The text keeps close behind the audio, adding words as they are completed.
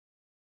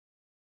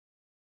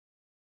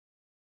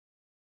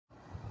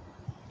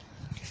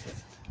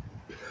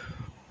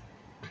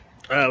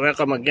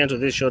Welcome again to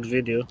this short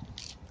video,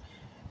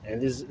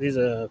 and this is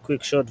a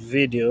quick short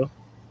video.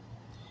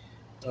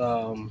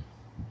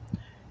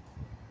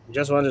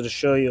 Just wanted to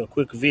show you a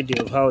quick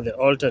video of how the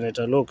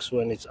alternator looks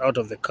when it's out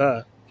of the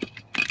car.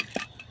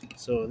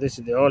 So this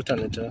is the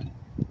alternator.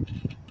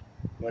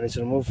 When it's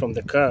removed from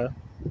the car,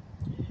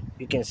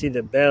 you can see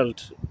the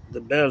belt.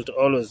 The belt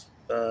always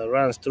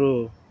runs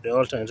through the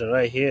alternator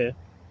right here,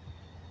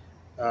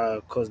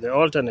 because the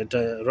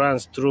alternator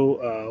runs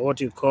through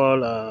what you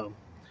call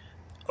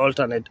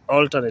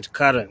alternate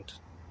current.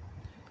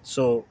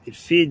 So it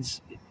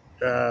feeds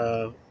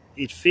the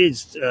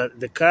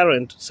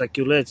current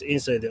circulates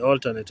inside the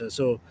alternator.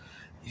 So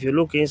if you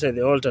look inside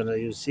the alternator,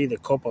 you see the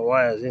copper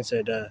wires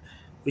inside,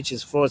 which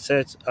is 4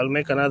 sets. I'll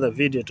make another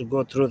video to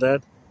go through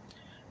that.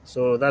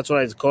 So that's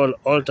why it's called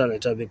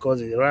alternator,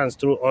 because it runs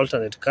through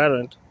alternate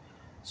current.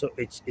 So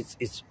it's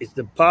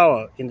the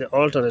power in the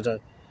alternator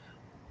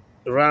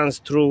runs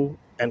through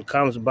and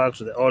comes back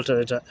to the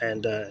alternator,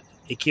 and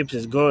it keeps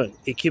it going.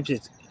 It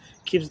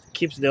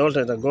keeps the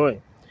alternator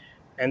going.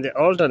 And the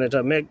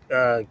alternator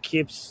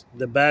keeps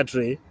the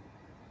battery.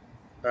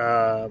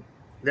 The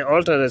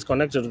alternator is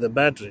connected to the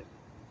battery,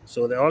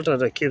 so the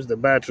alternator keeps the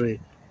battery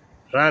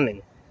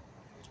running.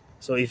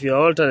 So if your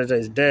alternator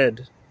is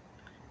dead,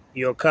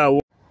 your car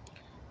won't.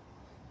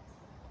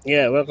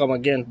 Yeah, welcome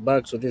again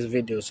back to this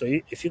video. So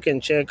if you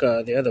can check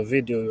the other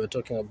video, we were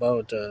talking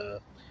about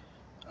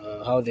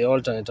how the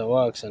alternator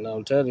works, and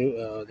I'll tell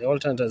you, the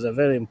alternator is a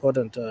very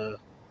important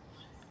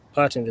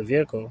part in the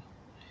vehicle.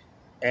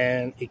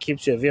 And it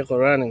keeps your vehicle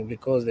running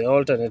because the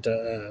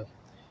alternator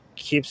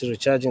keeps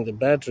recharging the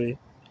battery,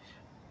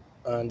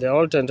 and the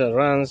alternator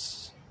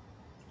runs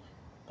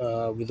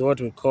with what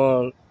we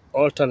call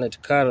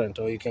alternate current,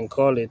 or you can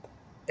call it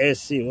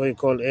AC. What you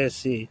call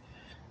AC,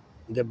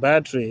 the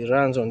battery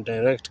runs on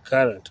direct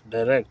current,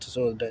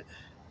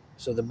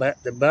 So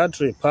the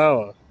battery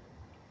power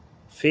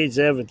feeds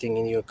everything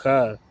in your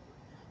car,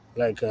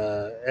 like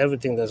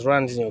everything that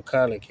runs in your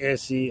car, like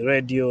AC,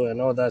 radio, and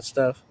all that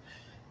stuff.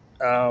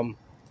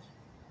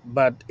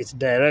 But it's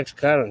direct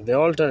current. The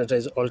alternator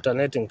is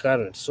alternating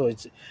current, so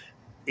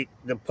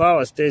the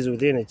power stays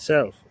within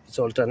itself. It's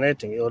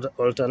alternating. It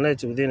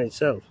alternates within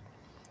itself.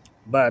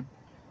 But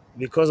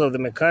because of the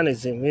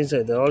mechanism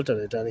inside the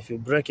alternator, and if you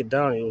break it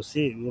down, you'll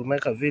see. We'll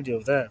make a video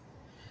of that.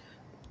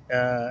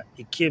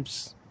 It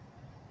keeps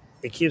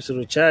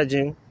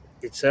recharging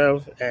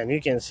itself, and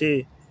you can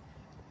see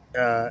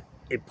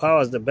it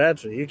powers the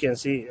battery. You can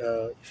see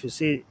if you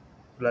see,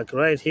 like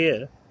right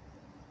here.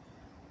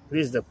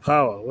 This is the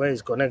power where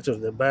it's connected to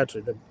the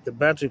battery. The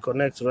battery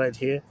connects right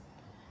here,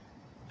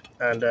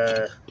 and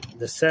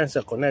the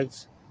sensor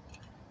connects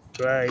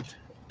right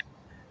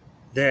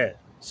there.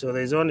 So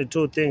there's only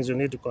two things you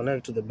need to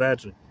connect to the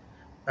battery,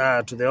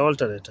 to the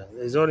alternator.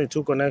 There's only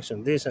two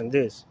connections, this and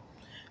this.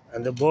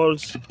 And the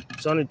bolts,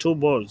 it's only 2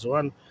 bolts.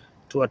 One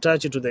to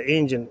attach it to the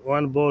engine,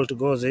 one bolt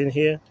goes in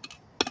here,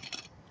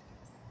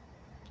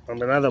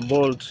 and another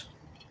bolt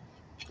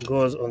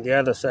goes on the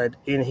other side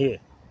in here.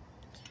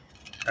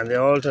 And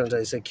the alternator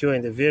is secure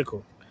in the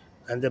vehicle,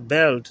 and the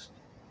belt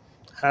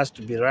has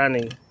to be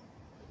running.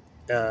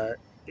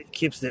 It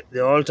keeps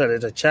the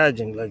alternator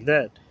charging like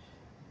that,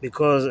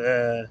 because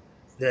the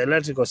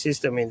electrical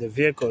system in the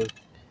vehicle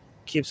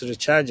keeps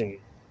recharging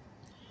it.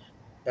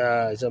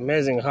 It's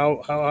amazing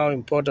how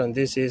important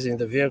this is in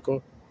the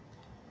vehicle.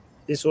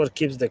 This is what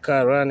keeps the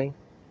car running,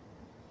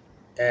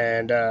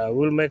 and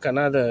we'll make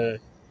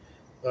another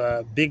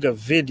bigger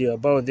video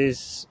about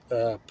this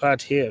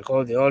part here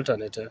called the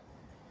alternator,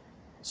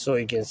 so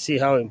you can see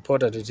how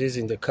important it is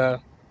in the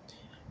car.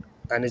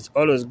 And it's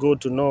always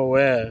good to know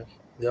where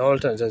the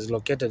alternator is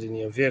located in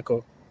your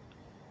vehicle,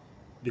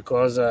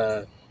 because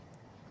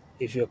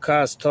if your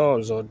car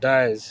stalls or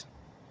dies,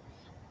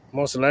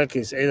 most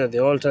likely it's either the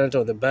alternator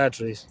or the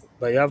batteries,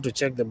 but you have to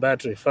check the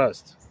battery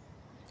first.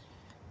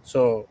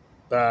 So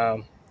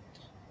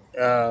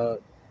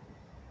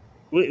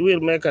we'll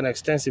make an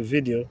extensive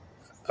video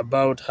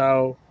about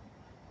how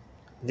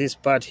this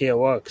part here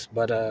works,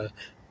 but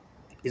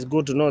it's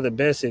good to know the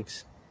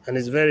basics, and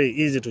it's very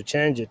easy to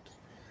change it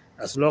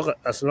as long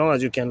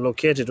as you can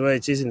locate it where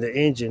it is in the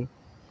engine,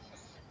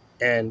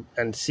 and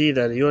see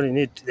that you only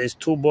need, there's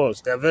 2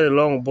 bolts. They're very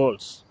long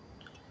bolts.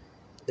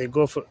 They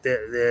go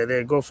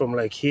from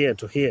like here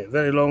to here.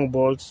 Very long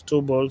bolts,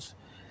 2 bolts.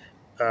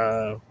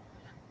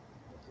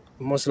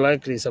 Most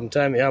likely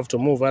sometime you have to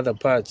move other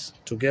parts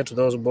to get to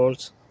those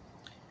bolts,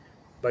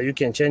 but you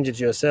can change it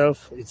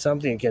yourself. It's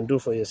something you can do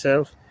for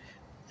yourself.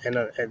 And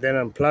then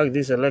unplug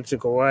this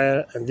electrical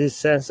wire and this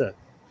sensor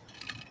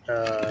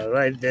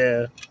right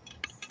there,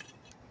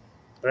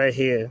 right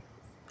here,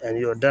 and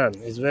you're done.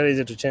 It's very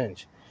easy to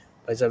change,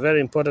 but it's a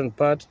very important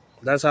part.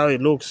 That's how it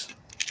looks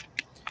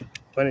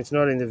when it's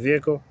not in the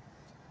vehicle.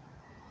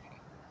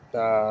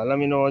 Let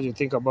me know what you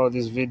think about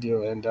this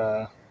video, and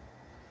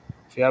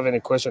if you have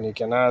any question you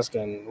can ask,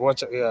 and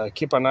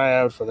keep an eye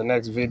out for the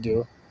next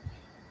video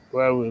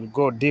where we'll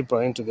go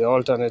deeper into the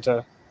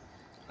alternator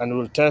and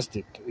we'll test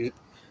it.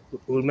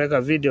 We'll make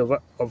a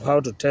video of how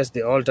to test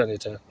the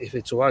alternator, if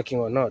it's working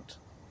or not.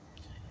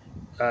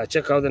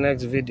 check out the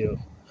next video.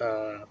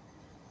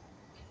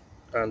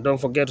 And don't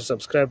forget to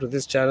subscribe to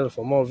this channel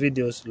for more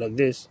videos like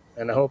this.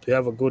 And I hope you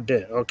have a good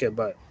day. Okay,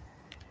 bye.